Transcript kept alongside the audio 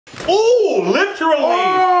Oh, literally.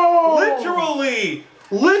 Oh.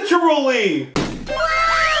 Literally.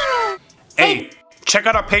 Hey, check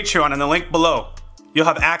out our Patreon in the link below. You'll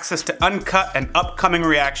have access to uncut and upcoming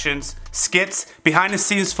reactions, skits, behind the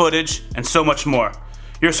scenes footage, and so much more.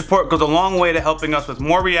 Your support goes a long way to helping us with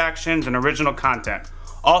more reactions and original content.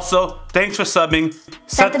 Also, thanks for subbing.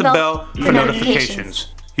 Set the bell for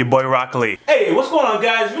notifications. Your boy YaBoyRockLee. Hey, what's going on,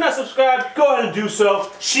 guys? If you're not subscribed, go ahead and do so.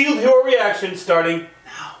 Shield Hero reaction starting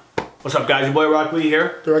now. What's up, guys? Your boy YaBoyRockLee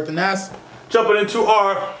here. DirectoryNasty. Jumping into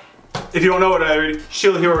our, if you don't know what I already,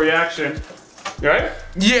 Shield Hero reaction. You alright?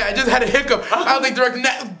 Yeah, I just had a hiccup. I was like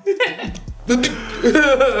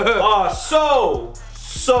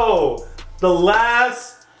So the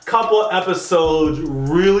last couple of episodes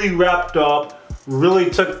really wrapped up, really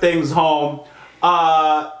took things home,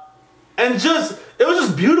 and it was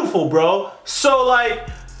just beautiful, bro. So like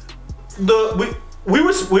we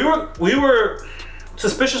were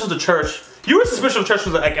suspicious of the church. You were suspicious of the church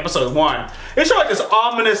was like episode 1. It showed like this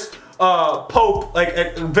ominous Pope like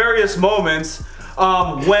at various moments.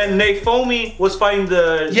 When Naofumi was fighting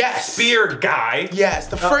the spear guy. Yes,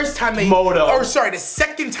 the first time they... the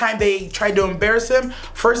second time they tried to embarrass him.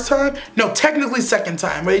 First time? No, technically second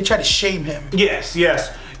time, where they tried to shame him. Yes,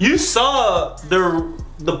 yes. You saw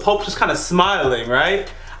the Pope just kind of smiling, right?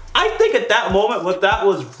 I think at that moment, what that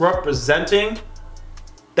was representing,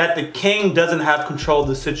 that the king doesn't have control of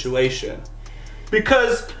the situation.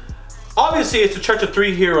 Because, obviously, it's a Church of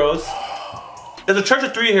Three Heroes. As a Church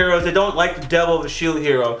of Three Heroes, they don't like the devil of a shield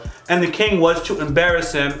hero. And the king was to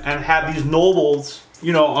embarrass him and have these nobles,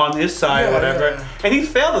 you know, on his side or whatever. Yeah. And he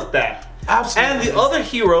failed at that. Absolutely. And the other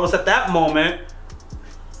heroes at that moment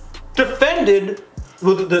defended,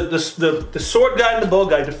 the sword guy and the bow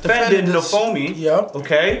guy defended Naofumi. Yep.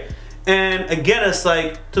 Okay? And again, it's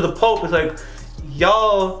like, to the Pope, it's like,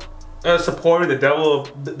 y'all supporting the devil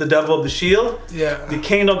of the shield. Yeah. The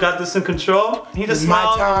king don't got this in control. He just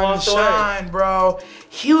smiled and walked away. Shine, bro.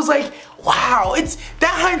 He was like, wow.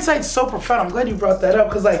 That hindsight's so profound. I'm glad you brought that up,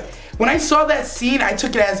 because like when I saw that scene, I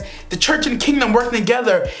took it as the church and kingdom working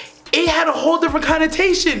together. It had a whole different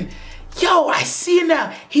connotation. Yo, I see it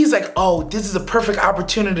now. He's like, oh, this is a perfect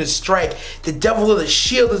opportunity to strike. The devil of the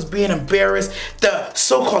shield is being embarrassed. The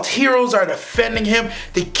so-called heroes are defending him.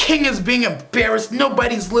 The king is being embarrassed.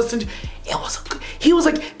 Nobody's listening. He was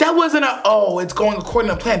like, that wasn't a, oh, it's going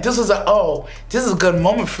according to plan. This is a, oh, this is a good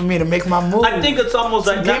moment for me to make my move. I think it's almost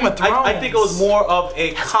like Game of Thrones. I think it was more of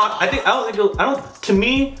a to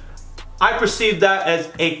me, I perceive that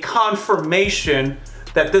as a confirmation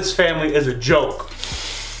that this family is a joke.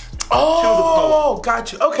 Oh,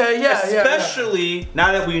 got you. Okay, yeah, Especially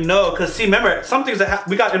now that we know, because see, remember, some things that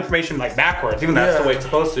we got information like backwards, even that's the way it's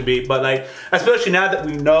supposed to be. But like, especially now that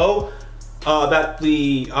we know that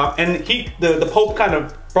the Pope kind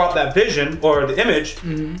of brought that vision or the image.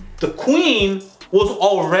 The Queen was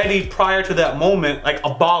already prior to that moment like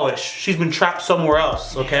abolished. She's been trapped somewhere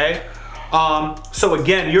else. Okay. So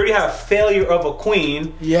again, you already have a failure of a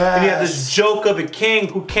queen. Yeah. And you have this joke of a king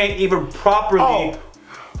who can't even properly.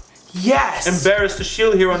 Embarrass the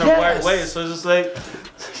shield hero in the right way. So it's just like,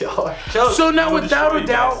 so now without a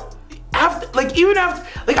doubt, after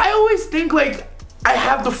I always think like I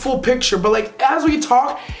have the full picture, but like as we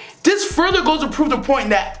talk, this further goes to prove the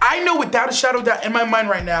point that I know without a shadow of doubt in my mind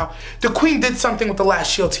right now, the queen did something with the last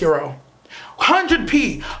shield hero.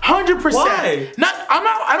 100p, 100%. Why?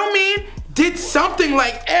 I don't mean did something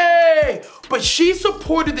like, hey, but she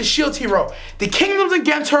supported the shield hero. The kingdom's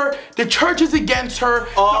against her, the church is against her,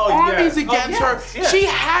 the army's against her. She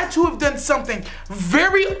had to have done something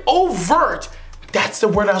very overt. That's the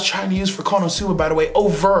word I was trying to use for Konosuba, by the way,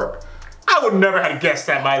 overt. I would never have guessed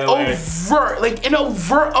that, by the way. Overt, like an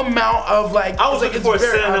overt amount of like. I was looking for a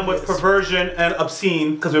synonym with perversion and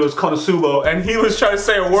obscene because it was Konosuba, and he was trying to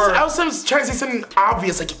say a word. I was trying to say something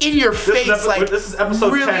obvious, like in your face, this is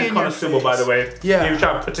episode really 10 Konosuba, by the way. Yeah. He was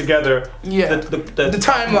trying to put together the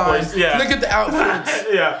timeline. Yeah. Look at the outfits.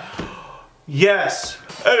 Yeah. Yes.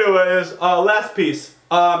 Anyways, last piece.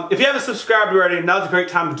 If you haven't subscribed already, now's a great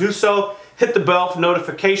time to do so. Hit the bell for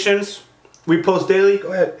notifications. We post daily.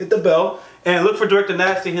 Go ahead, hit the bell. And look for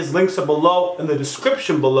DirectoryNasty. His links are below in the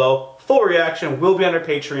description below. Full reaction will be on our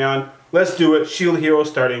Patreon. Let's do it. Shield Hero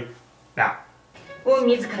starting now. The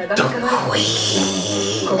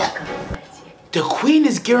queen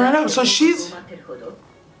is gearing up, so she's...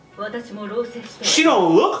 She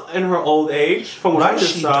don't look in her old age, from what I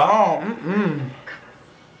just saw.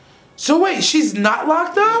 So wait, she's not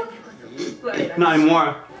locked up? Not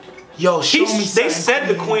anymore. Yo, show me. They said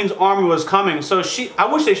the queen's army was coming, so I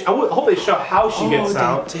hope they show how she gets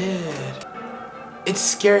out. They did. It's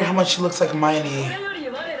scary how much she looks like Miney.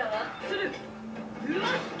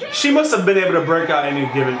 She must have been able to break out at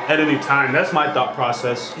any time. That's my thought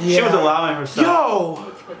process. Yeah. She was allowing herself.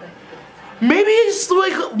 Yo, maybe it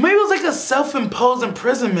was like a self-imposed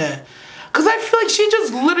imprisonment. Cause I feel like she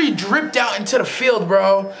just literally dripped out into the field,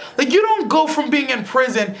 bro. Like you don't go from being in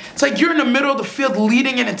prison. It's like you're in the middle of the field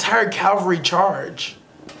leading an entire cavalry charge.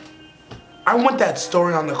 I want that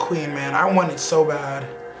story on the Queen, man. I want it so bad.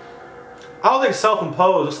 I don't think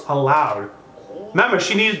self-imposed, just allowed. Remember,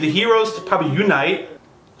 she needs the heroes to probably unite.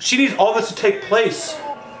 She needs all this to take place,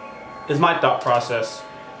 is my thought process.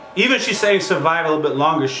 Even if she's saying survive a little bit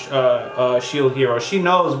longer, Shield Hero, she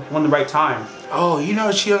knows when the right time. Oh, you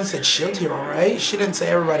know she only said Shield Hero, right? She didn't say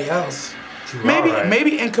everybody else.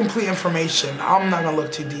 Maybe incomplete information. I'm not gonna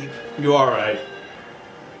look too deep. You are right.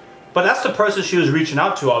 But that's the person she was reaching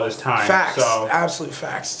out to all this time. Facts, so. Absolute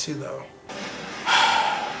facts too, though.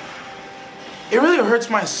 It really hurts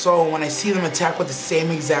my soul when I see them attack with the same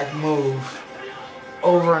exact move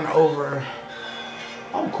over and over.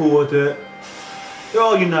 I'm cool with it. They're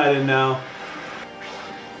all united now.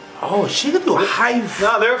 Oh, she could do a high...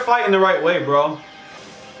 No, they're fighting the right way, bro.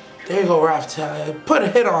 There you go, Raph. Put a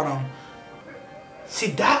hit on him.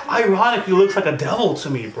 See, that ironically looks like a devil to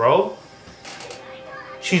me, bro.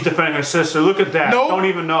 She's defending her sister. Look at that. Nope. Don't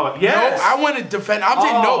even know it. Yes. No, I want to defend... I'm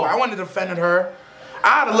saying no, I want to defend her.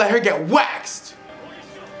 I ought to let her get waxed.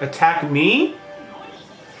 Attack me?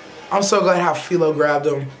 I'm so glad how Philo grabbed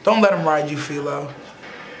him. Don't let him ride you, Philo.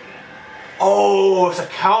 Oh, it's a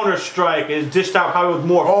counter strike. It's dished out probably with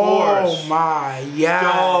more force. Oh my, yes.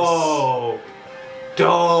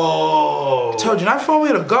 Dope. Told you, not for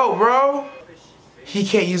me to go, bro. He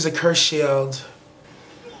can't use a curse shield.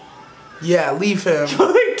 Yeah, leave him.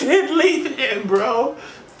 They did leave him, bro.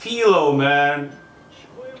 Philo, man.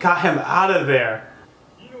 Got him out of there.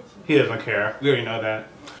 He doesn't care. We already know that.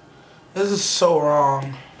 This is so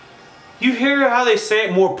wrong. You hear how they say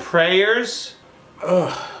it? More prayers?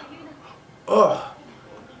 Ugh. Ugh.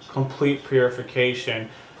 Complete purification.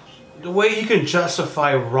 The way you can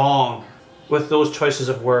justify wrong with those choices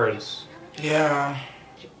of words. Yeah.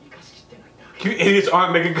 You idiots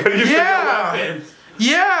aren't making good use of your weapons.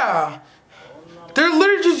 Yeah. They're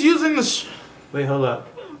literally just using the... Wait, hold up.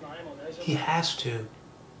 He has to.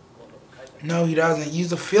 No, he doesn't. Use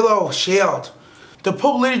the Philo shield. The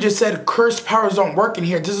Pope literally just said cursed powers don't work in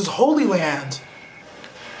here. This is Holy Land.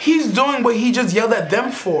 He's doing what he just yelled at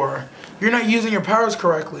them for. You're not using your powers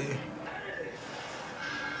correctly.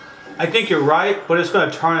 I think you're right, but it's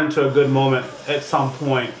going to turn into a good moment at some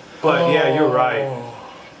point. But yeah, you're right.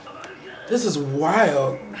 This is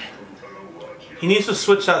wild. He needs to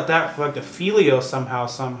switch out that for like the Filio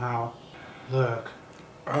somehow. Look.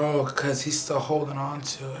 Oh, because he's still holding on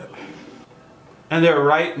to it. And they're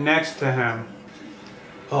right next to him.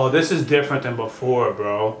 Oh, this is different than before,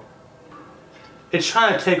 bro. It's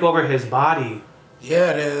trying to take over his body.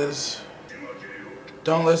 Yeah, it is.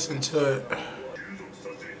 Don't listen to it.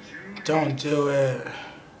 Don't do it.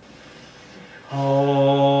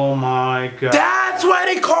 Oh my god. That's why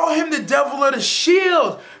they call him the Devil of the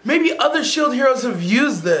Shield. Maybe other Shield heroes have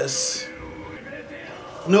used this.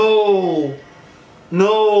 No.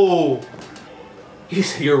 No.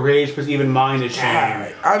 Your rage was even mine is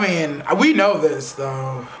shame. I mean, we know this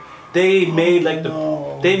though. They made like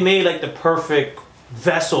the perfect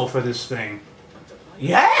vessel for this thing.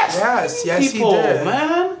 Yes. Yes, people, he did.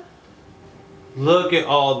 Man. Look at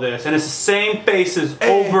all this, and it's the same faces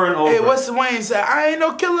over and over. Hey, what's the Wayne say? I ain't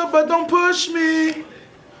no killer, but don't push me.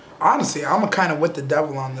 Honestly, I'm kind of with the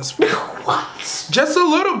devil on this one. What? Just a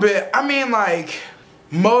little bit. I mean, like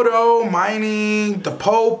Moto, Mining, the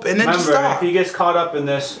Pope, and then remember, just stop. if he gets caught up in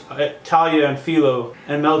this, Talia and Philo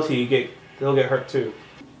and Melty, they'll get hurt too.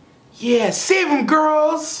 Yeah, save them,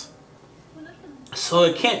 girls. So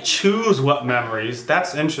it can't choose what memories.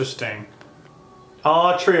 That's interesting.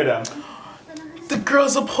 All three of them. The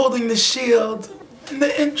girls upholding the shield in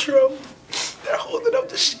the intro. They're holding up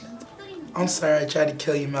the shield. I'm sorry I tried to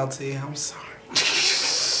kill you, Melty. I'm sorry.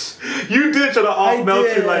 You did try to off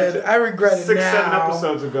Melty like I regret it 6-7 now.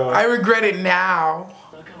 episodes ago. I regret it now.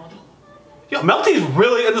 Yo, Melty's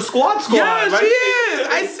really in the squad. Yeah, right? she is.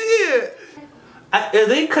 I see it. Are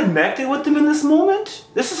they connected with them in this moment?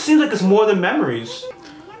 This seems like it's more than memories.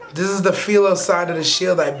 This is the Philo side of the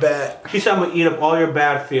shield, I bet. He said, I'm gonna eat up all your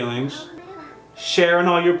bad feelings, sharing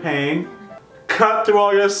all your pain, cut through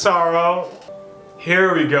all your sorrow.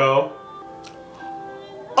 Here we go.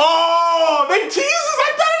 Oh, they tease us!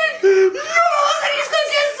 I thought he's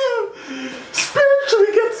gonna get some!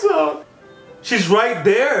 Spiritually get some! She's right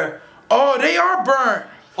there. Oh, they are burnt.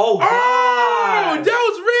 Oh, God! Oh, that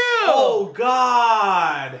was real! Oh,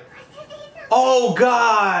 God! Oh,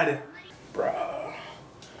 God! Bruh.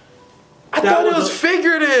 I thought it was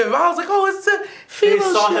figurative. I was like, oh, it's a They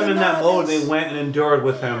saw him in that mode. They went and endured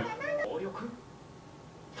with him.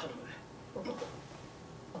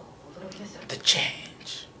 The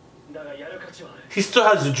change. He still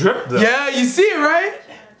has the drip though. Yeah, you see it, right?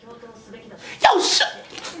 Yo, shut.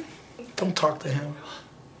 Don't talk to him.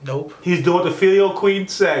 Nope. He's doing what the filial queen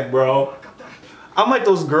said, bro. I'm like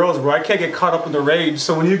those girls, bro. I can't get caught up in the rage.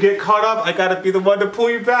 So when you get caught up, I gotta be the one to pull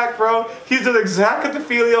you back, bro. He's doing exactly what the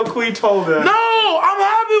filial queen told him. No, I'm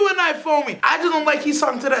happy with Naofumi. I just don't like he's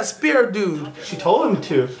talking to that spirit dude. She told him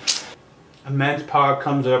to. Immense power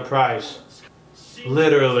comes at a price.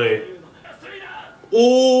 Literally.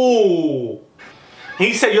 Ooh.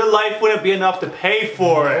 He said your life wouldn't be enough to pay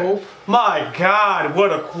for it. My God,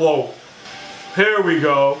 what a quote. Here we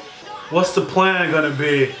go. What's the plan gonna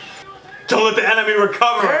be? Don't let the enemy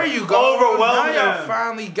recover. There you go. Overwhelm now y'all him.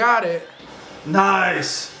 finally got it.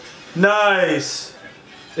 Nice. Nice.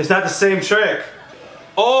 It's not the same trick.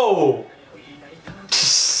 Oh.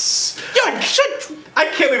 Yo, shut. I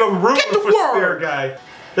can't believe I'm rooting Get the for word. Spear Guy.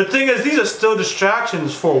 The thing is, these are still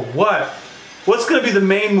distractions for what? What's gonna be the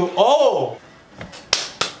main move? Oh.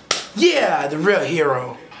 Yeah, the real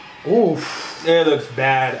hero. Oof. It looks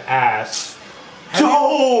badass.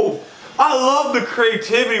 Dope! I love the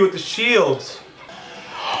creativity with the shields.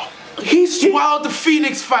 He swallowed the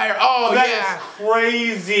Phoenix fire. Oh, That yeah. is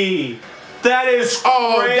crazy. That is crazy.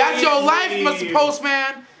 Oh, that's your life, Mr.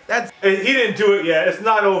 Postman. That's. And he didn't do it yet. It's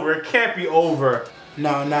not over. It can't be over.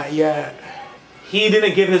 No, not yet. He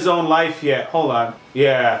didn't give his own life yet. Hold on.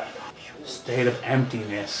 Yeah. State of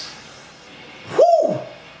emptiness. Woo!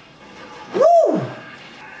 Woo!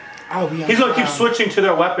 He's gonna keep switching to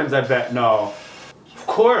their weapons, I bet. No. Of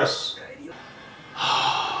course.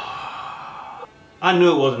 I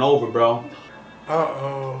knew it wasn't over, bro.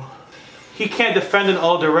 Uh-oh. He can't defend in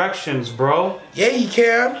all directions, bro. Yeah, he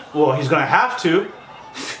can. Well, he's gonna have to.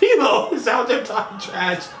 Philo is out there talking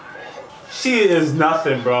trash. She is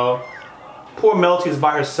nothing, bro. Poor Melty is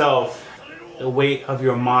by herself. The weight of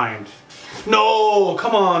your mind. No,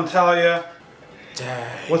 come on, Talia.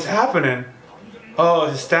 Dang. What's happening? Oh,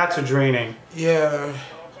 his stats are draining. Yeah.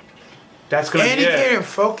 That's gonna And be he it. can't even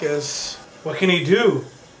focus. What can he do?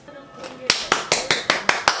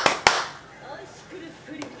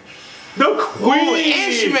 The queen! Ooh,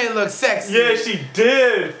 and she made it look sexy. Yeah, she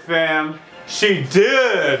did, fam. She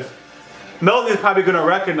did. Melty's probably gonna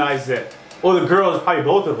recognize it. Or the girl is probably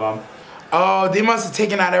both of them. Oh, they must have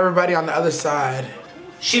taken out everybody on the other side.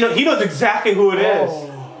 He knows exactly who it is.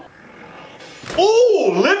 Oh.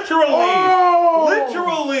 Ooh, literally. Oh.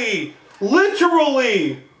 Literally.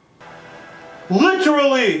 Literally.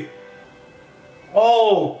 Literally.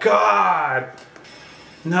 Oh, God.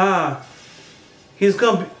 Nah. He's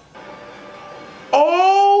gonna be...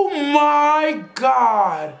 Oh my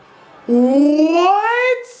God.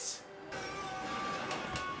 What?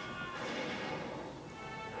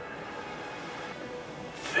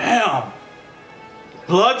 Fam.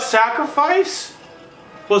 Blood sacrifice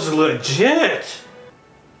was legit.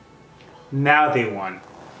 Now they won.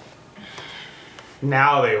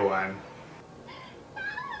 Now they won.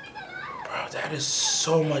 Bro, that is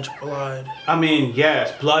so much blood. I mean,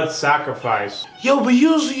 yes, blood sacrifice. Yo, but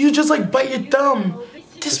you just like bite your thumb.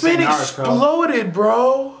 This It's man Naruto. exploded,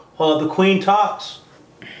 bro. Hold up, the queen talks.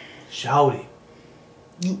 Shouty.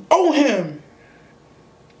 You owe him.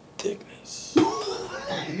 Thickness. Yo,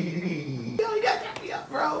 you gotta back me up,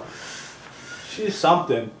 bro. She's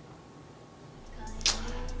something.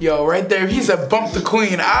 Yo, right there, he said bump the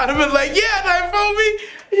queen. I'd have been like, yeah, Naofumi,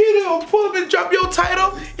 you gonna pull up and drop your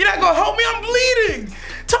title? You're not gonna help me, I'm bleeding.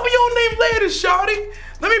 Tell me your name later, shawty.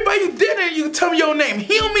 Let me buy you dinner and you can tell me your name.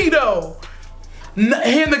 Heal me though.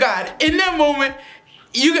 Hand to God. In that moment,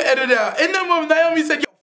 you can edit it out. In that moment, Naomi said, yo,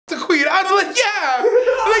 the queen. I was like, yeah.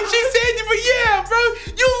 Like she said, but yeah, bro.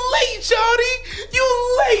 You late, shawty. You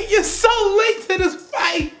late. You're so late to this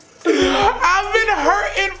fight. I've been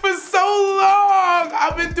hurting for so long.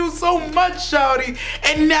 I've been through so much, shawty.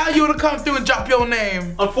 And now you wanna come through and drop your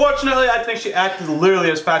name. Unfortunately, I think she acted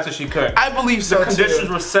literally as fast as she could. I believe so. The conditions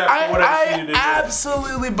were set for whatever she needed to do. I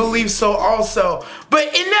absolutely believe so also. But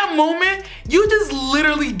in that moment, you just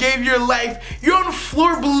literally gave your life. You're on the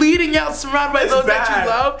floor bleeding out, surrounded by those that you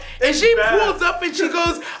love. And she pulls up and she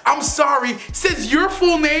goes, I'm sorry, says your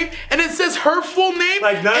full name, and it says her full name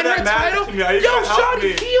Like none and of her that matters title. to me. Are you Yo, gonna help shawty,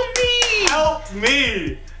 me? heal me. Help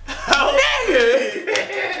me. Help Nigga.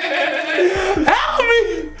 Help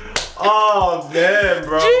me. Oh, man,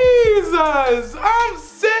 bro. Jesus, I'm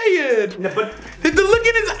saying. Yeah, but the look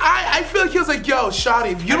in his eye, I feel like he was like, yo,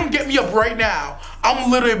 shawty, if you don't get me up right now,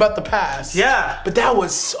 I'm literally about to pass. yeah. But that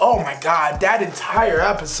was, oh my God, that entire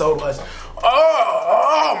episode was,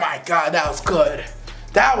 Oh my God, that was good.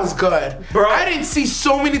 That was good. Bro. I didn't see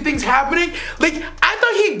so many things happening. Like, I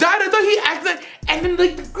thought he died. I thought he acted. And then,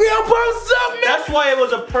 like, the ground pops up, man. That's why it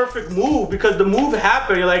was a perfect move. Because the move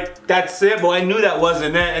happened. You're like, that's it. But I knew that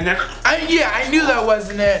wasn't it. And then... I knew that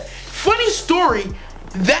wasn't it. Funny story.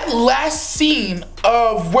 That last scene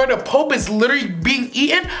of where the Pope is literally being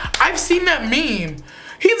eaten, I've seen that meme.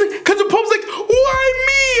 He's like, because the Pope's like, why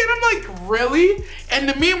me? And I'm like, really? And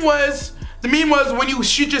the meme was when you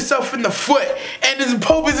shoot yourself in the foot and the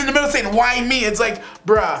Pope is in the middle saying, why me? It's like,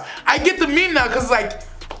 bruh, I get the meme now because like,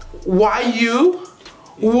 why you?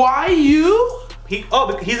 Why you?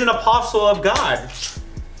 He's an apostle of God.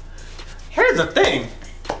 Here's the thing.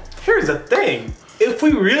 If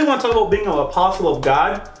we really want to talk about being an apostle of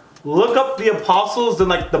God, look up the apostles in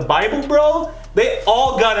like the Bible, bro. They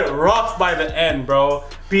all got it rough by the end, bro.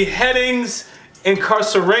 Beheadings,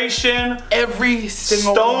 incarceration, every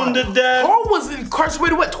single stoned to death. Paul was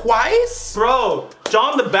incarcerated what, twice? Bro,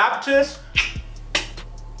 John the Baptist.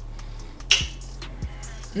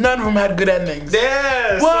 None of them had good endings.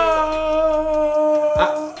 Yes.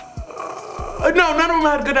 No, none of them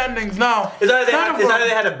had good endings. No. It's either they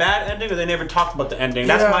had a bad ending or they never talked about the ending.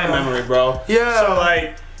 That's my memory, bro. Yeah. So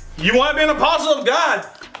like, you want to be an apostle of God?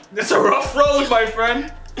 It's a rough road, my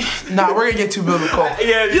friend. Nah, we're gonna get too biblical.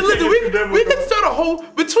 Yeah, listen, we can start a whole,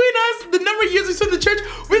 between us, the number of years we spent in the church,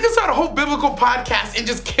 we can start a whole biblical podcast and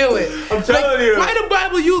just kill it. I'm telling you. Why the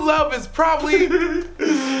Bible you love is probably...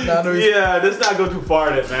 Yeah, let's not go too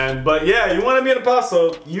far in it, man. But yeah, you want to be an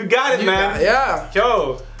apostle, you got it, man. Yeah.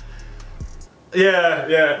 Yo.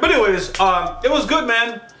 Yeah. But anyways, it was good,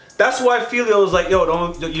 man. That's why Filio was like,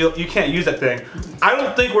 yo, you can't use that thing. I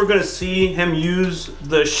don't think we're gonna see him use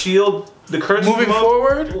the shield, the curse moving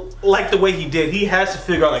forward, like the way he did. He has to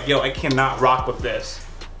figure out like, yo, I cannot rock with this.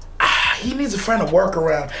 He needs to find a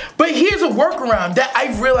workaround. But here's a workaround that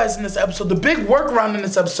I realized in this episode. The big workaround in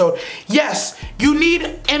this episode, yes, you need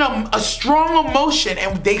a strong emotion,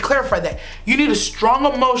 and they clarified that. You need a strong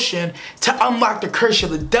emotion to unlock the curse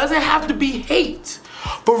shield. It doesn't have to be hate.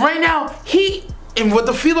 But right now, and what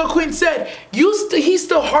the Philo Queen said, he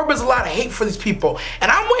still harbors a lot of hate for these people.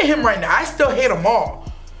 And I'm with him right now. I still hate them all.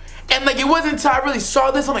 And like, it wasn't until I really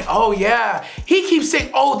saw this, I'm like, oh yeah. He keeps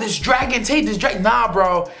saying, oh, this dragon's hate, this dragon. Nah,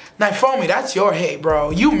 bro. Naofumi, that's your hate, bro.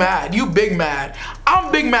 You mad. You big mad.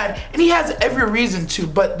 I'm big mad. And he has every reason to.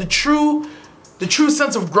 But the true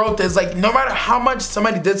sense of growth is like, no matter how much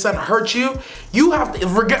somebody did something to hurt you, you have to,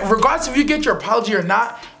 regardless if you get your apology or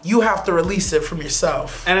not, you have to release it from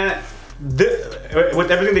yourself. And with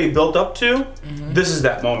everything they built up to, this is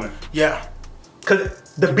that moment. Yeah.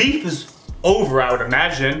 Because the beef is over, I would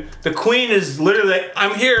imagine. The queen is literally like,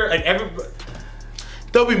 I'm here, and everybody...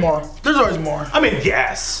 There'll be more. There's always more. I mean,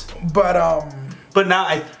 yes. But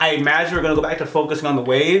now I imagine we're gonna go back to focusing on the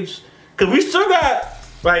waves. Because we still got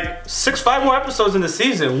like 5 more episodes in the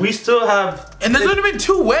season. We still have... And there's only been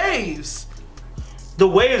 2 waves. The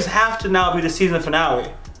waves have to now be the season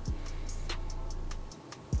finale.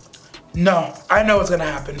 No, I know what's gonna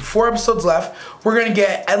happen. 4 episodes left. We're gonna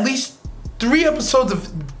get at least 3 episodes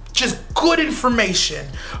of just good information,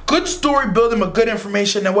 good story building, but good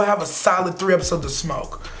information. Then we'll have a solid 3 episodes of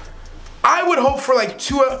smoke. I would hope for like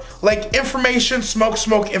 2, like information,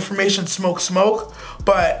 smoke, information, smoke.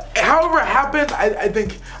 But however it happens, I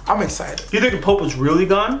think I'm excited. You think the Pope was really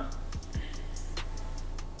gone?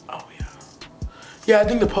 Oh yeah. Yeah, I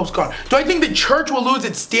think the Pope's gone. Do I think the church will lose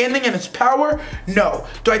its standing and its power? No.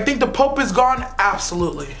 Do I think the Pope is gone?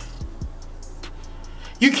 Absolutely.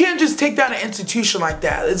 You can't just take down an institution like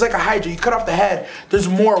that. It's like a hydra. You cut off the head, there's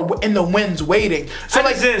more in the winds waiting. So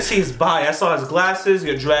I just didn't see his body. I saw his glasses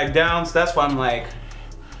get dragged down, so that's why I'm like,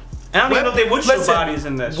 I don't even know if they would show bodies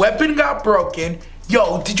in this. Weapon got broken.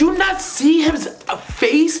 Yo, did you not see his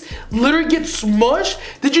face literally get smushed?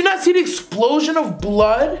 Did you not see the explosion of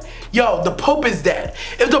blood? Yo, the Pope is dead.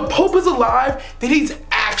 If the Pope is alive, then he's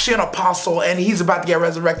actually an apostle and he's about to get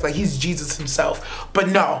resurrected like he's Jesus himself. But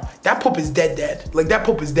no, that Pope is dead. Like, that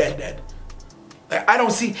Pope is dead. Like, I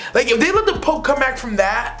don't see, like, if they let the Pope come back from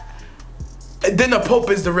that, then the Pope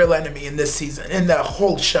is the real enemy in this season, in the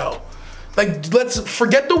whole show. Like, let's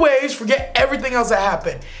forget the waves, forget everything else that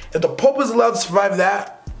happened. If the Pope is allowed to survive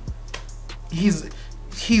that, he's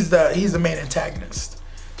the main antagonist.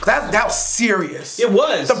 That was serious. It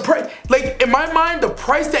was. Like, in my mind, the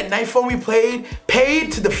price that Naofumi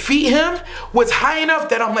paid to defeat him was high enough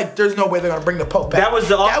that I'm like, there's no way they're gonna bring the Pope back.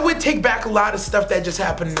 That would take back a lot of stuff that just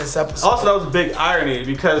happened in this episode. Also, that was a big irony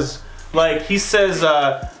because, like, he says,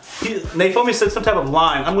 Naofumi said some type of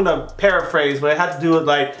line. I'm gonna paraphrase, but it had to do with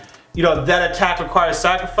like, you know, that attack requires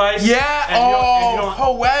sacrifice. Yeah,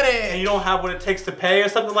 poetic. And you don't have what it takes to pay or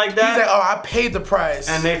something like that. He's like, oh, I paid the price.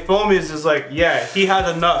 And Naofumi is just like, yeah, he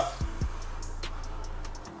has enough.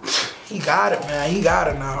 He got it, man. He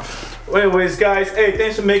got enough. Well, anyways, guys, hey,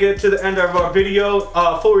 thanks for making it to the end of our video.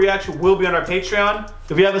 Full reaction will be on our Patreon.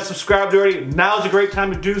 If you haven't subscribed already, now's a great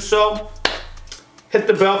time to do so. Hit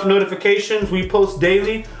the bell for notifications. We post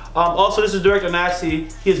daily. Also, this is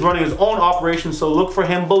DirectoryNasty. He is running his own operation, so look for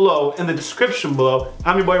him below in the description below.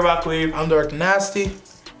 I'm your boy YaBoyRockLee. I'm DirectoryNasty.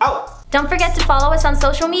 Out. Don't forget to follow us on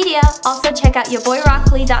social media. Also, check out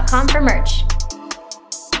YaBoyRockLee.com for merch.